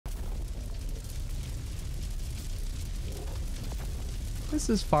This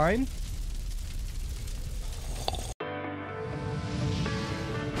is fine.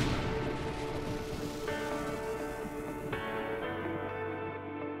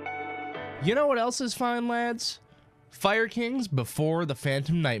 You know what else is fine, lads? Fire Kings before the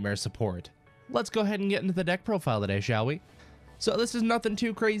Phantom Nightmare support. Let's go ahead and get into the deck profile today, shall we? So this is nothing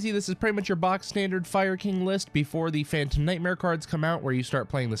too crazy. This is pretty much your box standard Fire King list before the Phantom Nightmare cards come out, where you start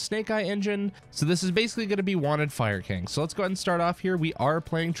playing the Snake Eye engine. So this is basically going to be wanted Fire King. So let's go ahead and start off here. We are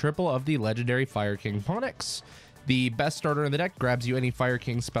playing triple of the legendary Fire King Ponix. The best starter in the deck grabs you any Fire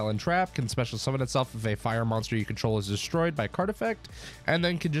King spell and trap, can special summon itself if a fire monster you control is destroyed by card effect, and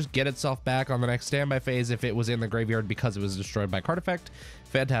then can just get itself back on the next standby phase if it was in the graveyard because it was destroyed by card effect.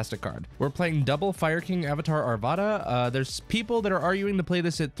 Fantastic card. We're playing double Fire King Avatar Arvada. There's people that are arguing to play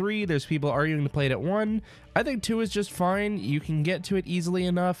this at 3. There's people arguing to play it at 1. I think 2 is just fine. You can get to it easily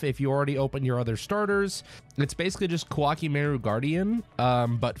enough if you already open your other starters. It's basically just Kwakimeru Guardian,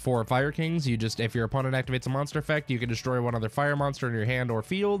 but for Fire Kings, you just, if your opponent activates a monster effect, you can destroy one other fire monster in your hand or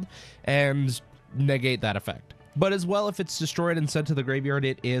field and negate that effect. But as well, if it's destroyed and sent to the graveyard,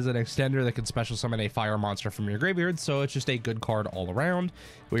 it is an extender that can special summon a fire monster from your graveyard, so it's just a good card all around.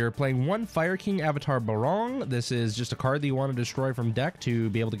 We are playing one Fire King Avatar Barong. This is just a card that you want to destroy from deck to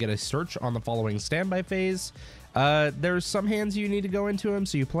be able to get a search on the following standby phase. There's some hands you need to go into him,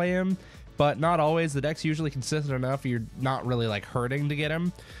 so you play him, but not always. The deck's usually consistent enough, you're not really like hurting to get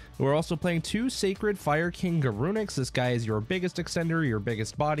him. We're also playing 2 Sacred Fire King Garunix. This guy is your biggest extender, your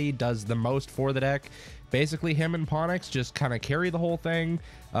biggest body, does the most for the deck. Basically, him and Ponix just kind of carry the whole thing,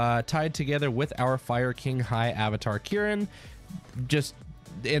 tied together with our Fire King High Avatar Kirin. Just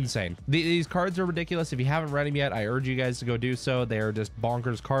insane. These cards are ridiculous. If you haven't read them yet, I urge you guys to go do so. They are just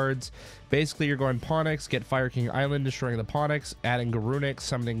bonkers cards. Basically, you're going Ponix, get Fire King Island, destroying the Ponix, adding Garunix,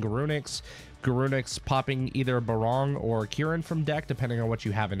 summoning Garunix. Garunix popping either Barong or Kirin from deck, depending on what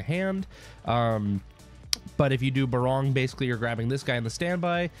you have in hand. But if you do Barong, basically you're grabbing this guy in the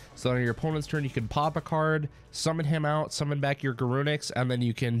standby, so on your opponent's turn you can pop a card, summon him out, summon back your Garunix, and then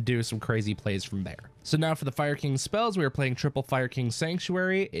you can do some crazy plays from there. So now for the Fire King spells, we are playing triple Fire King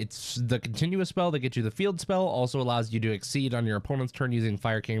Sanctuary. It's the continuous spell that gets you the field spell, also allows you to exceed on your opponent's turn using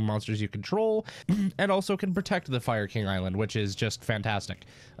Fire King monsters you control, and also can protect the Fire King Island, which is just fantastic.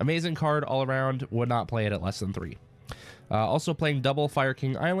 Amazing card all around, would not play it at less than 3. Also playing double Fire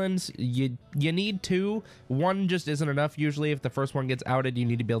King Islands. You need 2. 1 just isn't enough usually. If the first one gets outed, you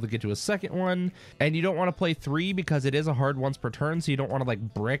need to be able to get to a second one. And you don't want to play 3 because it is a hard once per turn, so you don't want to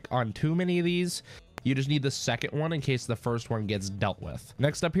like brick on too many of these. You just need the second one in case the first one gets dealt with.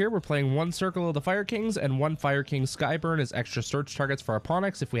 Next up here, we're playing 1 Circle of the Fire Kings and 1 Fire King Skyburn as extra search targets for our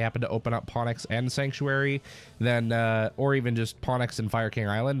Ponix. If we happen to open up Ponix and Sanctuary, then, or even just Ponix and Fire King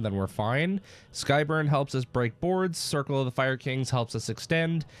Island, then we're fine. Skyburn helps us break boards. Circle of the Fire Kings helps us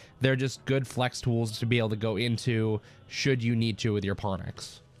extend. They're just good flex tools to be able to go into should you need to with your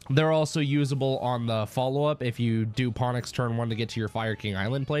Ponix. They're also usable on the follow-up. If you do Ponix turn 1 to get to your Fire King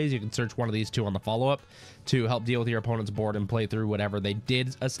Island plays, you can search one of these 2 on the follow-up to help deal with your opponent's board and play through whatever they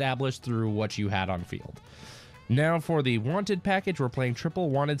did establish through what you had on field. Now for the Wanted package, we're playing triple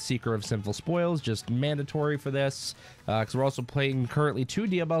Wanted Seeker of Sinful Spoils, just mandatory for this, because we're also playing currently 2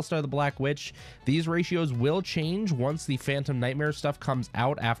 Diabellstar the Black Witch. These ratios will change once the Phantom Nightmare stuff comes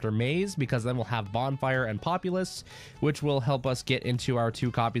out after Maze, because then we'll have Bonfire and Populace, which will help us get into our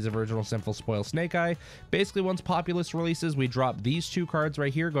 2 copies of Original Sinful Spoil Snake Eye. Basically, once Populace releases, we drop these 2 cards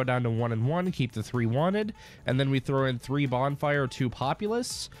right here, go down to 1 and 1, keep the 3 Wanted, and then we throw in 3 Bonfire, 2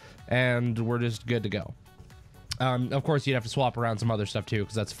 Populace, and we're just good to go. Of course, you'd have to swap around some other stuff too,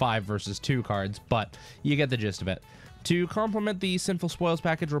 because that's 5 versus 2 cards, but you get the gist of it. To complement the Sinful Spoils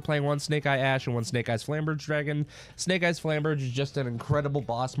package, we're playing 1 Snake Eye Ash and 1 Snake Eyes Flamberge Dragon. Snake Eyes Flamberge is just an incredible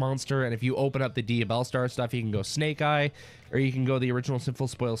boss monster, and if you open up the Diabellstar stuff, you can go Snake Eye, or you can go the original Sinful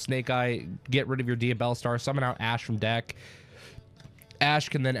Spoils Snake Eye, get rid of your Diabellstar, summon out Ash from deck. Ash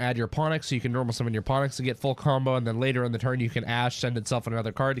can then add your Ponix, so you can normal summon your Ponix to get full combo, and then later in the turn you can Ash send itself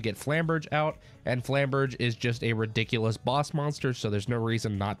another card to get Flamberge out, and Flamberge is just a ridiculous boss monster, so there's no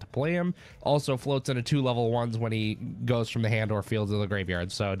reason not to play him. Also floats into 2 level 1s when he goes from the hand or field to the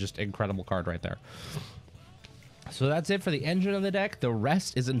graveyard, so just incredible card right there. So that's it for the engine of the deck. The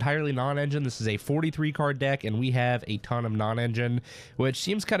rest is entirely non-engine. This is a 43 card deck, and we have a ton of non-engine, which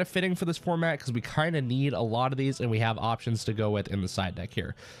seems kind of fitting for this format because we kind of need a lot of these, and we have options to go with in the side deck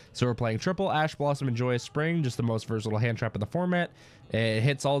here. So we're playing triple Ash Blossom and Joyous Spring, just the most versatile hand trap in the format. It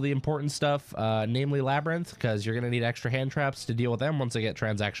hits all the important stuff, namely Labyrinth, because you're going to need extra hand traps to deal with them once they get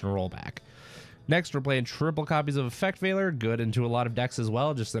transaction rollback. Next, we're playing triple copies of Effect Veiler, good into a lot of decks as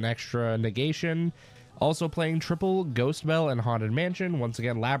well, just an extra negation. Also playing triple Ghost Bell and Haunted Mansion. Once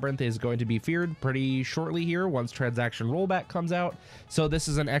again, Labyrinth is going to be feared pretty shortly here once Transaction Rollback comes out, so this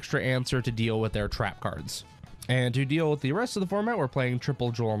is an extra answer to deal with their trap cards. And to deal with the rest of the format, we're playing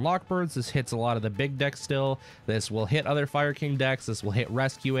triple Droll and Lockbirds. This hits a lot of the big decks still. This will hit other Fire King decks. This will hit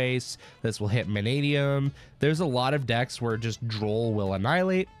Rescue Ace. This will hit Manadium. There's a lot of decks where just Droll will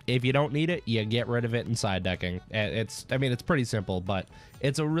annihilate. If you don't need it, you get rid of it in side decking. It's pretty simple, but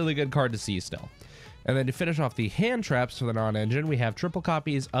it's a really good card to see still. And then to finish off the hand traps for the non-engine, we have triple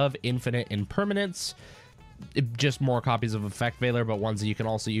copies of Infinite Impermanence. Just more copies of Effect Veiler, but ones that you can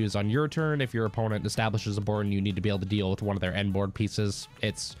also use on your turn if your opponent establishes a board and you need to be able to deal with one of their end board pieces.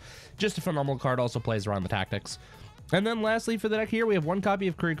 It's just a phenomenal card, also plays around the tactics. And then lastly for the deck here, we have one copy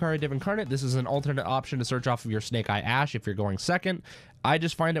of Kurikara Div Incarnate. This is an alternate option to search off of your Snake Eye Ash if you're going second. I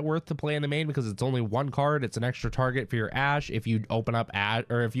just find it worth to play in the main because it's only one card. It's an extra target for your Ash. If you open up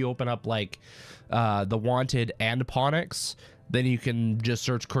like the Wanted and Ponix, then you can just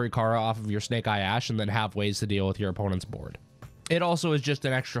search Kurikara off of your Snake Eye Ash and then have ways to deal with your opponent's board. It also is just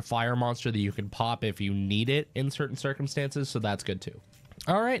an extra fire monster that you can pop if you need it in certain circumstances, so that's good too.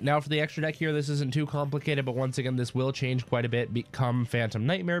 All right, now for the extra deck here, this isn't too complicated, but once again, this will change quite a bit become Phantom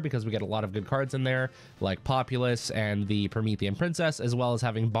Nightmare because we get a lot of good cards in there, like Populous and the Promethean Princess, as well as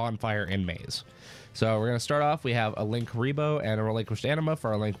having Bonfire and Maze. So we're going to start off, we have a Linkuriboh and a Relinquished Anima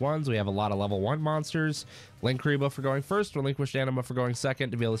for our Link 1s. We have a lot of level 1 monsters. Linkuriboh for going first, Relinquished Anima for going second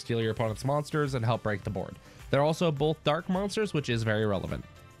to be able to steal your opponent's monsters and help break the board. They're also both dark monsters, which is very relevant.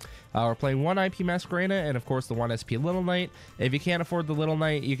 We're playing one IP Masquerena and of course the one SP Little Knight. If you can't afford the Little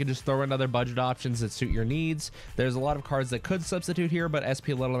Knight, you can just throw in other budget options that suit your needs. There's a lot of cards that could substitute here, but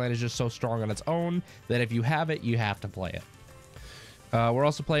SP Little Knight is just so strong on its own that if you have it, you have to play it. We're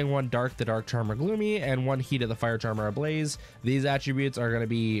also playing one Dark the Dark Charmer Gloomy and one Heat of the Fire Charmer Ablaze. These attributes are going to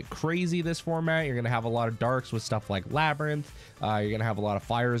be crazy this format. You're going to have a lot of darks with stuff like Labyrinth. You're going to have a lot of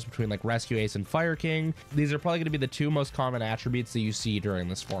fires between like Rescue Ace and Fire King. These are probably going to be the two most common attributes that you see during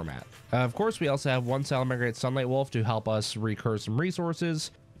this format. Of course, we also have one Salamangreat Sunlight Wolf to help us recur some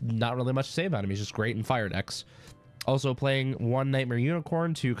resources. Not really much to say about him. He's just great in fire decks. Also playing one Nightmare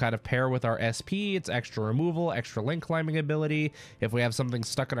Unicorn to kind of pair with our SP. It's extra removal, extra link climbing ability. If we have something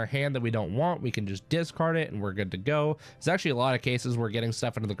stuck in our hand that we don't want, we can just discard it and we're good to go. There's actually a lot of cases where getting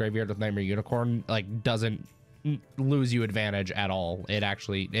stuff into the graveyard with Nightmare Unicorn like doesn't lose you advantage at all. It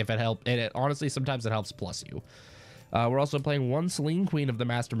actually, if it helps, it honestly sometimes it helps plus you. We're also playing one Selene, Queen of the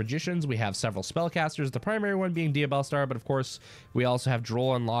Master Magicians. We have several spellcasters, the primary one being Diabellstar, but of course we also have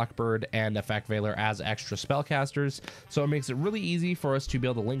Droll and Lockbird and Effect Veiler as extra spellcasters, so it makes it really easy for us to be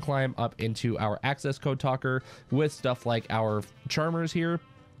able to link climb up into our access code talker with stuff like our Charmers here.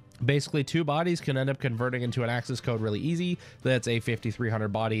 Basically, two bodies can end up converting into an access code really easy. That's a 5300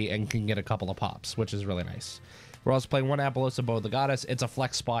 body and can get a couple of pops, which is really nice. We're also playing one Apollousa Bow of the Goddess. It's a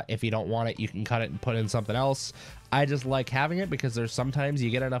flex spot. If you don't want it, you can cut it and put in something else. I just like having it because there's sometimes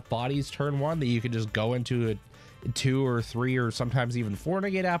you get enough bodies turn one that you can just go into a 2 or 3 or sometimes even 4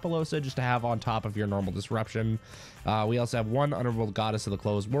 negate Apollousa just to have on top of your normal disruption. We also have one Underworld Goddess of the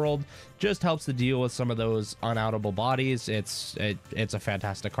Closed World. Just helps to deal with some of those unoutable bodies. It's a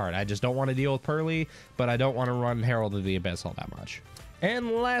fantastic card. I just don't want to deal with Pearly, but I don't want to run Herald of the Abyss all that much.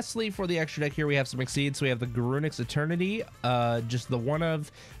 And lastly, for the extra deck here, we have some Exceeds. So we have the Garunix Eternity, just the one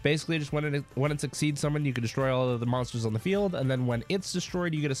of, basically just when it succeeds summon, you can destroy all of the monsters on the field, and then when it's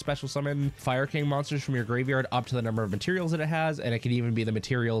destroyed, you get a special summon Fire King monsters from your graveyard up to the number of materials that it has, and it can even be the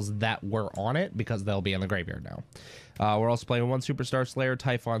materials that were on it, because they'll be in the graveyard now. We're also playing one Superstar Slayer,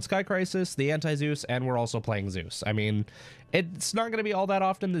 Typhon Sky Crisis, the Anti-Zeus, and we're also playing Zeus. I mean, it's not going to be all that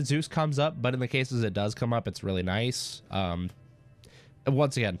often that Zeus comes up, but in the cases it does come up, it's really nice.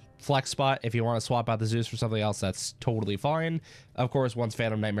 Once again, flex spot. If you want to swap out the Zeus for something else, that's totally fine. Of course, once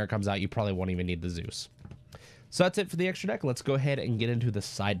Phantom Nightmare comes out, you probably won't even need the Zeus. So that's it for the extra deck. Let's go ahead and get into the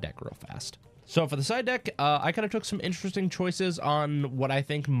side deck real fast. So for the side deck, I kind of took some interesting choices on what I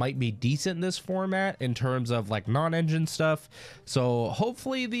think might be decent in this format in terms of like non-engine stuff. So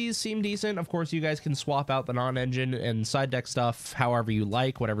hopefully these seem decent. Of course, you guys can swap out the non-engine and side deck stuff however you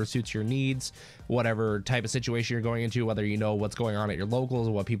like, whatever suits your needs, whatever type of situation you're going into, whether you know what's going on at your locals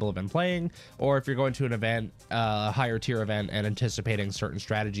and what people have been playing, or if you're going to an event, a higher tier event and anticipating certain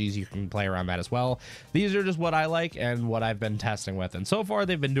strategies, you can play around that as well. These are just what I like and what I've been testing with, and so far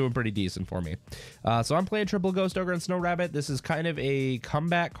they've been doing pretty decent for me. So I'm playing triple Ghost Ogre and Snow Rabbit. This is kind of a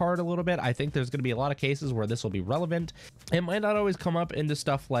comeback card a little bit. I think there's going to be a lot of cases where this will be relevant. It might not always come up into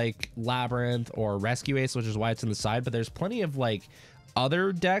stuff like Labyrinth or Rescue Ace, which is why it's in the side, but there's plenty of like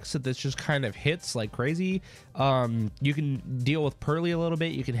other decks that this just kind of hits like crazy. You can deal with Pearly a little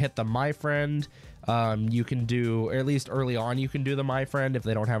bit. You can hit the My Friend. You can do, or at least early on, you can do the My Friend if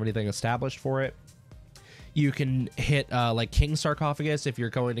they don't have anything established for it. You can hit like King Sarcophagus if you're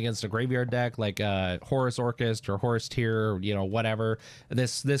going against a graveyard deck like Horus Orchis or Horus Tear, you know, whatever.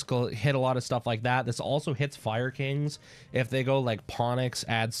 This will hit a lot of stuff like that. This also hits Fire Kings if they go like Pawnics,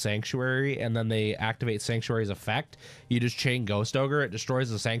 add Sanctuary, and then they activate Sanctuary's effect. You just chain Ghost Ogre, it destroys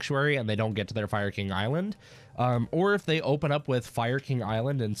the Sanctuary, and they don't get to their Fire King Island. Or if they open up with Fire King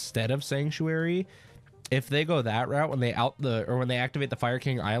Island instead of Sanctuary, if they go that route, when they activate the Fire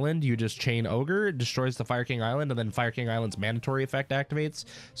King Island, you just chain Ogre, it destroys the Fire King Island, and then Fire King Island's mandatory effect activates,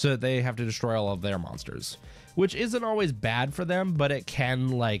 so that they have to destroy all of their monsters, which isn't always bad for them, but it can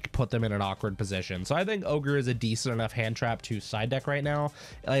like put them in an awkward position. So I think Ogre is a decent enough hand trap to side deck right now.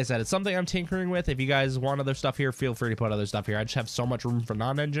 Like I said, it's something I'm tinkering with. If you guys want other stuff here, feel free to put other stuff here. I just have so much room for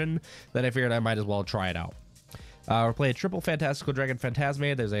non-engine that I figured I might as well try it out. We're playing triple Fantastical Dragon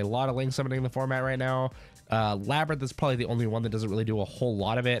Phantasme. There's a lot of link summoning in the format right now. Labyrinth is probably the only one that doesn't really do a whole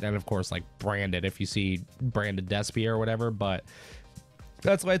lot of it, and of course like Branded if you see Branded Despia or whatever, but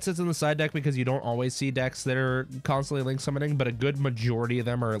that's why it sits in the side deck, because you don't always see decks that are constantly link summoning, but a good majority of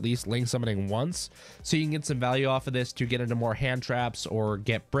them are at least link summoning once, so you can get some value off of this to get into more hand traps or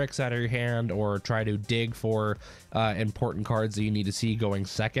get bricks out of your hand or try to dig for important cards that you need to see going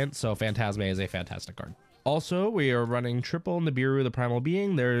second. So Phantasme is a fantastic card. Also, we are running triple Nibiru, the Primal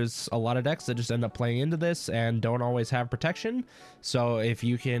Being. There's a lot of decks that just end up playing into this and don't always have protection. So if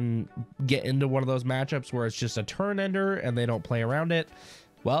you can get into one of those matchups where it's just a turn ender and they don't play around it,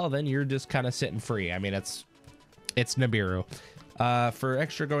 well, then you're just kind of sitting free. I mean, it's Nibiru. For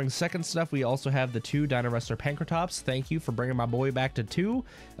extra going second stuff, we also have the 2 Dino-Wrestler Pancratops. Thank you for bringing my boy back to 2.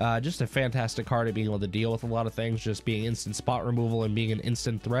 Just a fantastic card at being able to deal with a lot of things, just being instant spot removal and being an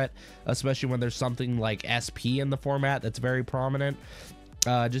instant threat, especially when there's something like SP in the format that's very prominent.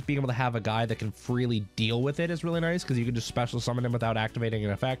 Just being able to have a guy that can freely deal with it is really nice, because you can just special summon him without activating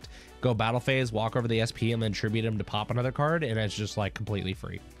an effect, go battle phase, walk over the SP, and then tribute him to pop another card, and it's just like completely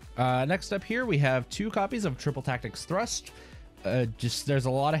free. Next up here, we have 2 copies of Triple Tactics Thrust. There's a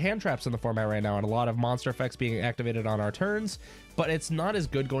lot of hand traps in the format right now and a lot of monster effects being activated on our turns, but it's not as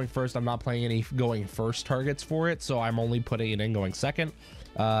good going first. I'm not playing any going first targets for it, so I'm only putting it in going second.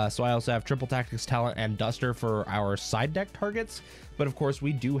 So I also have Triple Tactics Talent and Duster for our side deck targets, but of course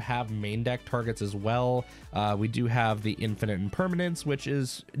we do have main deck targets as well. We do have the Infinite Impermanence, which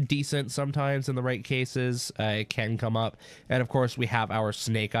is decent sometimes in the right cases. It can come up, and of course we have our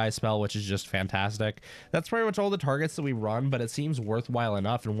Snake Eye spell, which is just fantastic. That's pretty much all the targets that we run, but it seems worthwhile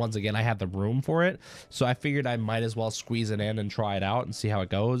enough, and once again I have the room for it, so I figured I might as well squeeze it in and try it out and see how it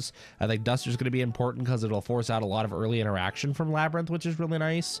goes. I think Duster's going to be important because it'll force out a lot of early interaction from Labyrinth, which is really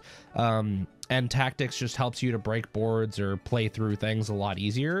nice. And Tactics just helps you to break boards or play through things a lot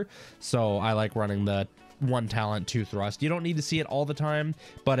easier, so I like running the 1 talent 2 thrust. You don't need to see it all the time,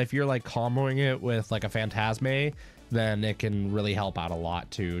 but if you're like comboing it with like a Phantasme, then it can really help out a lot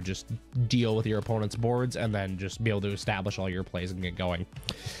to just deal with your opponent's boards and then just be able to establish all your plays and get going.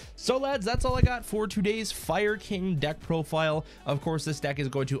 So lads, that's all I got for today's Fire King deck profile. Of course, this deck is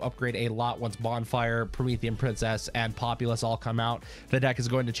going to upgrade a lot once Bonfire, Promethean Princess, and Populous all come out. The deck is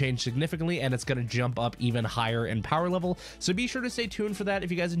going to change significantly, and it's going to jump up even higher in power level. So be sure to stay tuned for that. If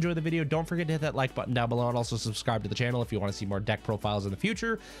you guys enjoyed the video, don't forget to hit that like button down below, and also subscribe to the channel if you want to see more deck profiles in the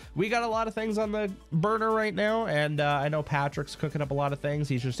future. We got a lot of things on the burner right now, and I know Patrick's cooking up a lot of things.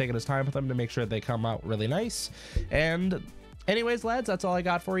 He's just taking his time with them to make sure they come out really nice. And anyways, lads, that's all I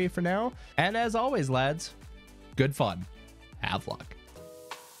got for you for now. And as always, lads, good fun. Have luck.